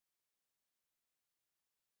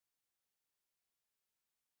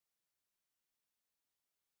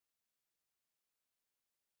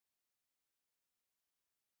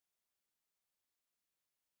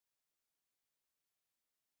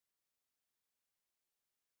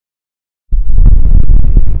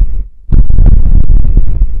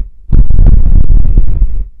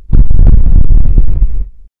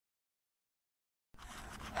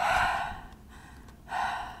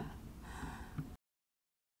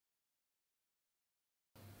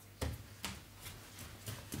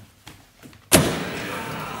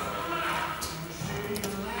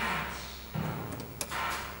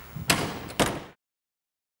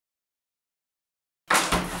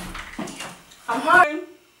I'm home.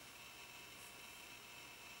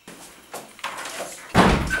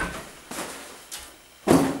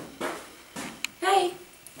 Hey.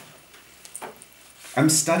 I'm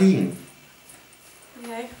studying.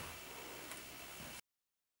 Okay.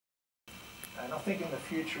 And I think in the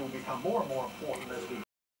future will become more and more important as we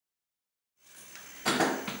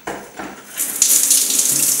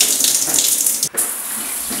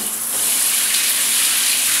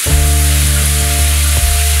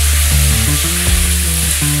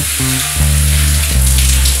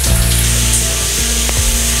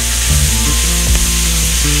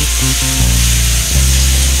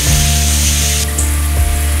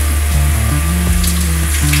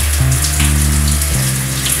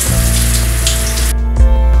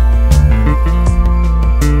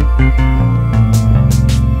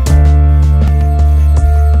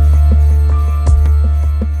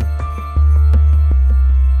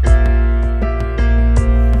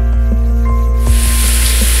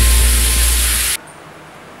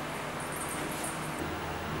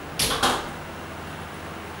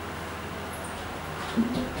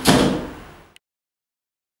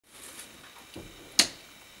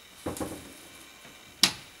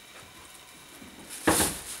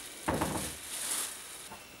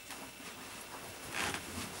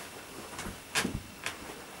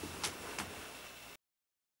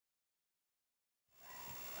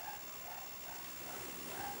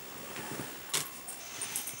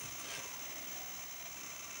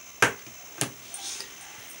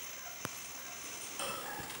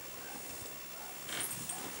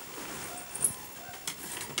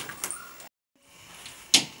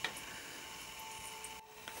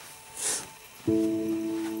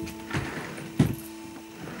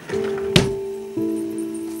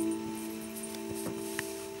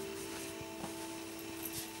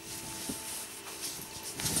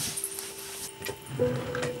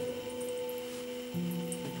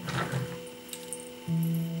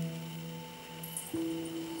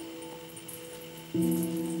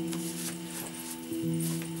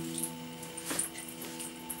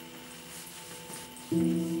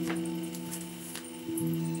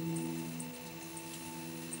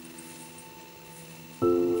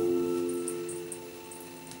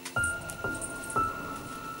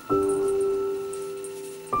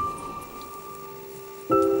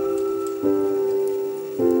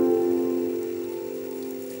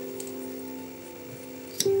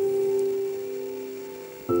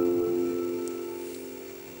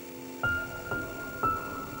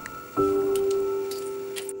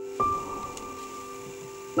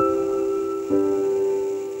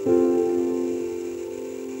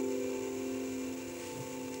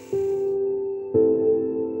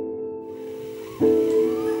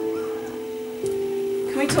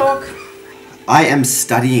Talk. I am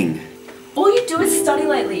studying. All you do is study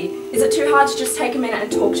lately. Is it too hard to just take a minute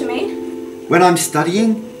and talk to me? When I'm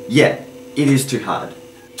studying, yeah, it is too hard.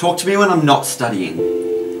 Talk to me when I'm not studying.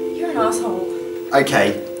 You're an asshole.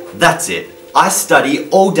 Okay, that's it. I study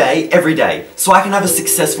all day, every day, so I can have a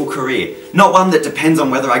successful career, not one that depends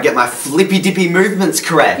on whether I get my flippy-dippy movements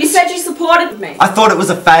correct. You said you supported me. I thought it was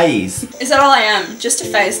a phase. Is that all I am? Just a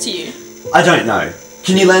phase to you? I don't know.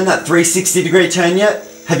 Can you land that 360-degree turn yet?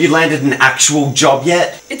 Have you landed an actual job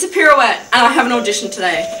yet? It's a pirouette, and I have an audition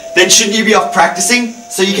today. Then shouldn't you be off practicing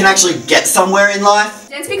so you can actually get somewhere in life?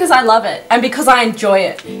 Dance because I love it, and because I enjoy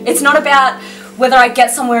it. It's not about whether I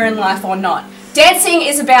get somewhere in life or not. Dancing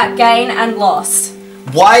is about gain and loss.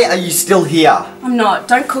 Why are you still here? I'm not.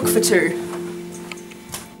 Don't cook for two.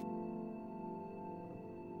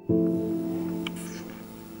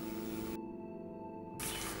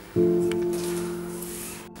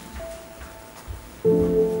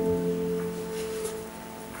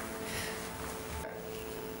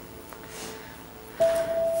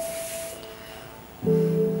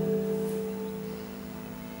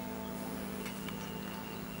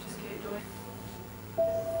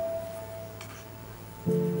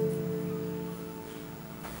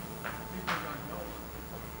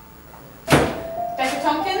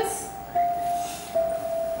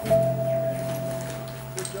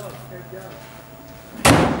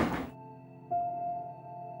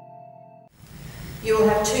 You will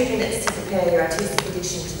have 2 minutes to prepare your artistic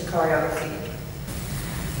addition to the choreography.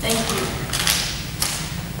 Thank you.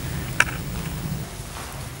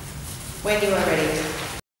 When you are ready.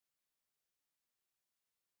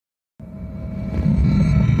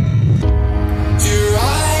 Your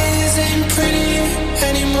eyes ain't pretty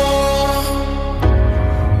anymore.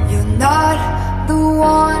 You're not the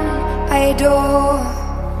one I adore.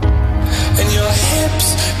 And your hips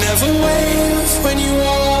never wave when you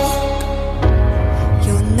walk.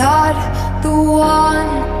 You're not the one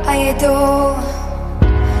I adore.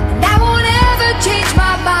 And I won't ever change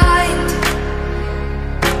my mind,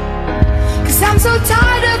 'cause I'm so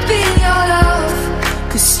tired of being your love.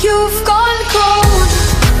 'Cause you've gone cold,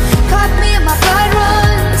 cut me and my blood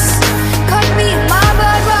runs, cut me and my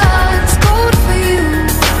blood runs. Cold for you,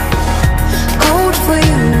 cold for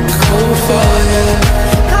you, cold for you.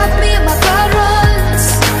 Cut me and my blood runs,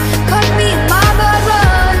 cut me and my blood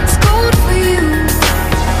runs. Cold for you,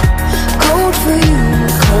 cold for you,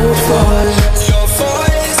 cold for you. Your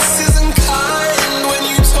voice isn't kind when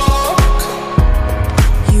you talk.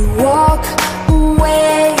 You walk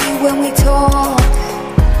away when we talk.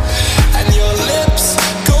 And your lips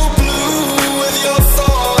go blue with your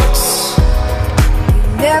thoughts.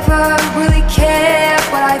 Never really cared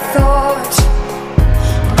what I thought.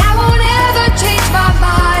 I won't ever change my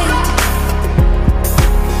mind,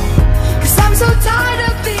 'cause I'm so tired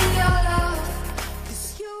of being your love. 'Cause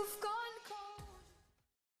you've gone cold.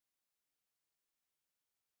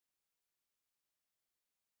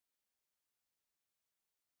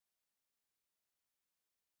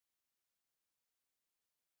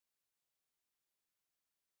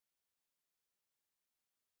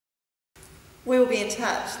 We will be in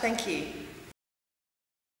touch. Thank you.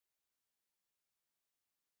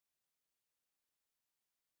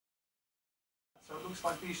 So it looks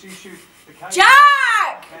like this issue, the case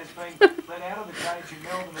Jack! has been let out of the cage in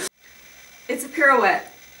Melbourne. It's a pirouette,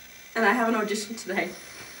 and I have an audition today.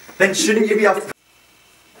 Then shouldn't you be off?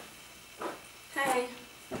 Hey.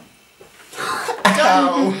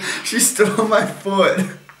 Ow! She stood on my foot.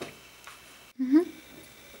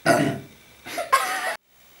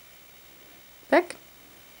 Beck?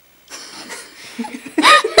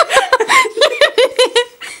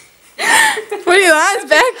 What are your lines,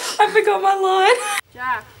 Beck? I forgot my line.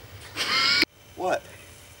 Jack. What?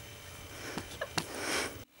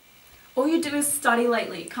 All you do is study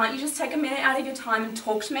lately. Can't you just take a minute out of your time and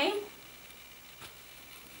talk to me?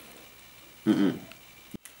 Mm-mm.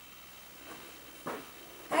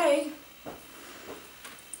 Hey.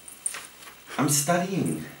 I'm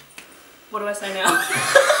studying. What do I say now?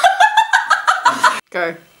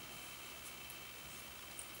 Go.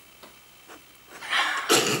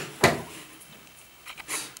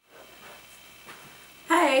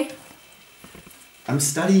 Hey. I'm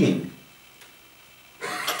studying.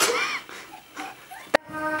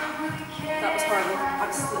 That was horrible. I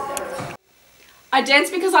just slipped there. I dance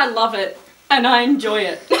because I love it and I enjoy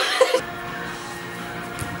it. You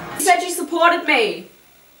said you supported me.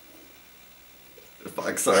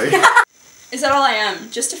 Fuck, sorry. Is that all I am?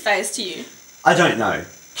 Just a face to you? I don't know.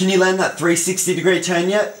 Can you land that 360-degree turn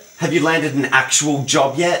yet? Have you landed an actual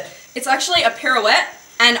job yet? It's actually a pirouette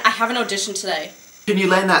and I have an audition today. Can you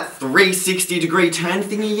land that 360-degree turn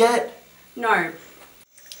thingy yet? No.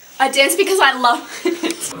 I dance because I love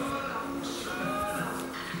it.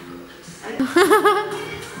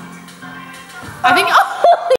 I think. Oh!